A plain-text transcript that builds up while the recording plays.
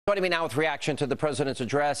Joining me now with reaction to the president's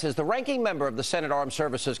address is the ranking member of the Senate Armed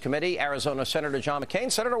Services Committee, Arizona Senator John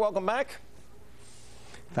McCain. Senator, welcome back.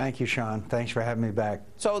 Thank you, Sean. Thanks for having me back.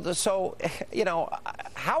 So, you know,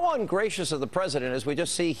 how ungracious of the president, as we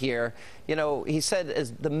just see here, you know, he said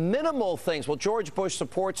as the minimal things. Well, George Bush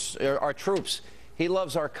supports our troops. He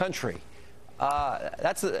loves our country.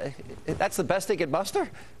 That's the best he could muster?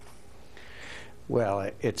 Well,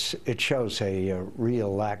 it shows a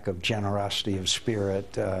real lack of generosity of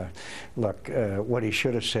spirit. Look, what he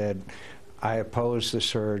should have said, I oppose the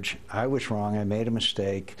surge. I was wrong. I made a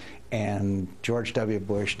mistake. And George W.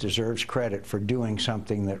 Bush deserves credit for doing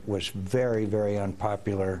something that was very, very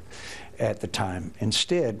unpopular at the time.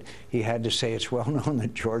 Instead, he had to say it's well known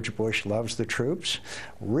that George Bush loves the troops.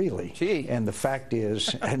 Really? Gee. And the fact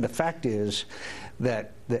is,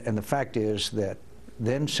 that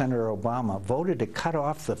then Senator Obama voted to cut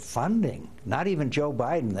off the funding. Not even Joe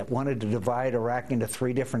Biden, that wanted to divide Iraq into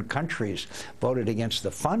 3 different countries, voted against the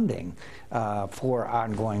funding for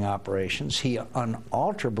ongoing operations. He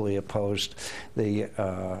unalterably opposed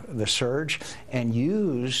the surge and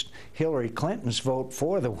used Hillary Clinton's vote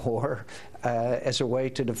for the war as a way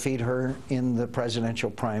to defeat her in the presidential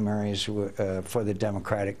primaries for the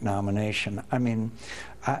Democratic nomination. I mean,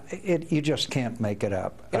 you just can't make it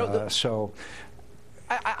up. You know,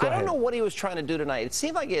 I don't know what he was trying to do tonight. It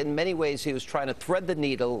seemed like in many ways he was trying to thread the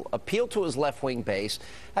needle, appeal to his left-wing base.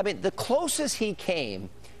 I mean, the closest he came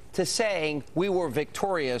to saying we were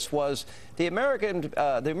victorious was the American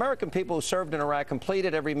people who served in Iraq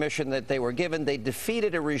completed every mission that they were given. They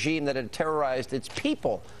defeated a regime that had terrorized its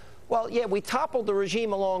people. Well, yeah, we toppled the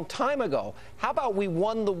regime a long time ago. How about we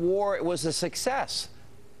won the war? It was a success.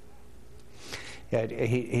 Yeah,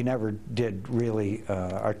 he never did really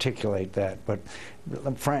articulate that. But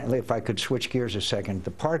frankly, if I could switch gears a second,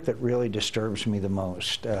 the part that really disturbs me the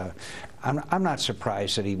most, I'm not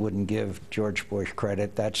surprised that he wouldn't give George Bush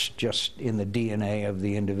credit. That's just in the DNA of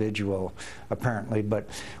the individual, apparently. But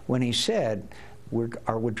when he said,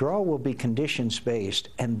 our withdrawal will be conditions-based,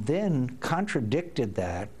 and then contradicted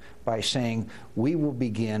that by saying we will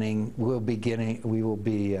begin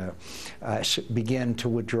to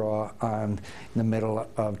withdraw in the middle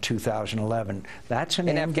of 2011. That's an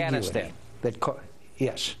ambiguity. In Afghanistan.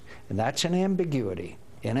 Yes, and that's an ambiguity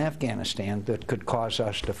in Afghanistan that could cause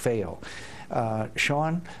us to fail.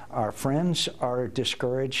 Sean, our friends are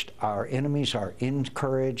discouraged. Our enemies are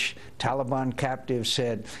encouraged. Taliban captives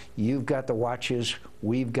said, you've got the watches,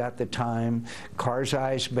 we've got the time.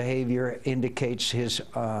 Karzai's behavior indicates his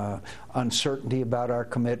uncertainty about our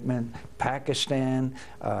commitment. Pakistan,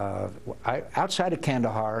 outside of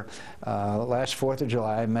Kandahar, last 4th of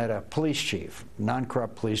July, I met a police chief,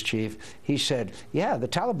 non-corrupt police chief. He said, yeah, the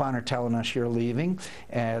Taliban are telling us you're leaving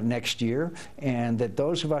next year, and that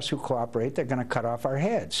those of us who cooperate, they're going to cut off our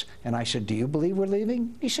heads. And I said, do you believe we're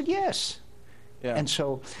leaving? He said, yes. Yeah. And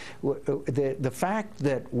so the fact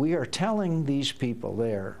that we are telling these people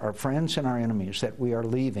there, our friends and our enemies, that we are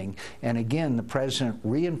leaving, and again, the president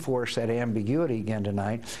reinforced that ambiguity again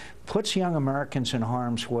tonight, puts young Americans in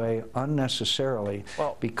harm's way unnecessarily,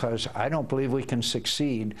 because I don't believe we can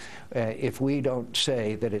succeed if we don't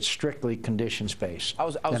say that it's strictly conditions-based.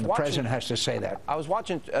 And the president has to say that. I was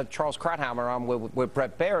watching Charles Krauthammer on with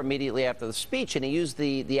Bret Baier immediately after the speech, and he used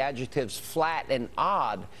the adjectives flat and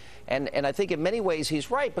odd. And I think in many ways he's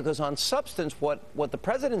right, because on substance, what the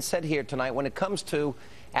president said here tonight when it comes to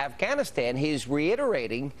Afghanistan, he's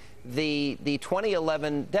reiterating the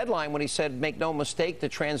 2011 deadline when he said, make no mistake, the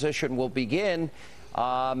transition will begin,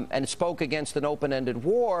 and spoke against an open-ended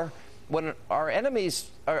war. When our enemies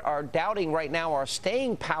are doubting right now our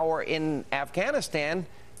staying power in Afghanistan,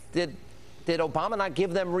 did Obama not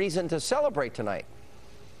give them reason to celebrate tonight?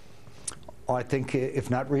 I think if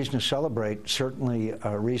not reason to celebrate, certainly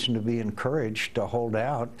a reason to be encouraged to hold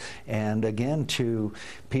out. And again, to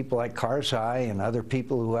people like Karzai and other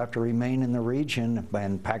people who have to remain in the region,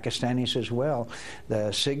 and Pakistanis as well,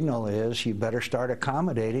 the signal is you better start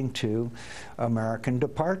accommodating to American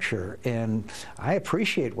departure. And I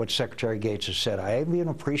appreciate what Secretary Gates has said. I even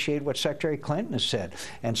appreciate what Secretary Clinton has said.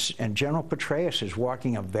 And General Petraeus is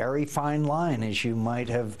walking a very fine line, as you might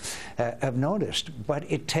have noticed.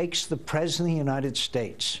 But it takes the President of the United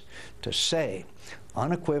States to say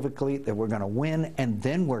unequivocally that we're going to win and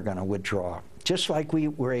then we're going to withdraw, just like we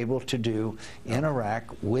were able to do in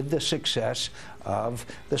Iraq with the success of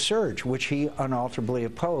the surge, which he unalterably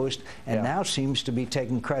opposed and now seems to be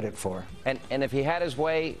taking credit for. And if he had his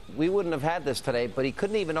way, we wouldn't have had this today, but he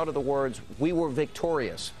couldn't even utter the words, we were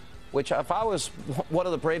victorious, which if I was one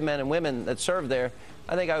of the brave men and women that served there,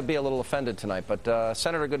 I think I would be a little offended tonight. But,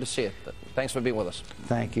 Senator, good to see you. Thanks for being with us.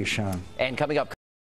 Thank you, Sean. And coming up.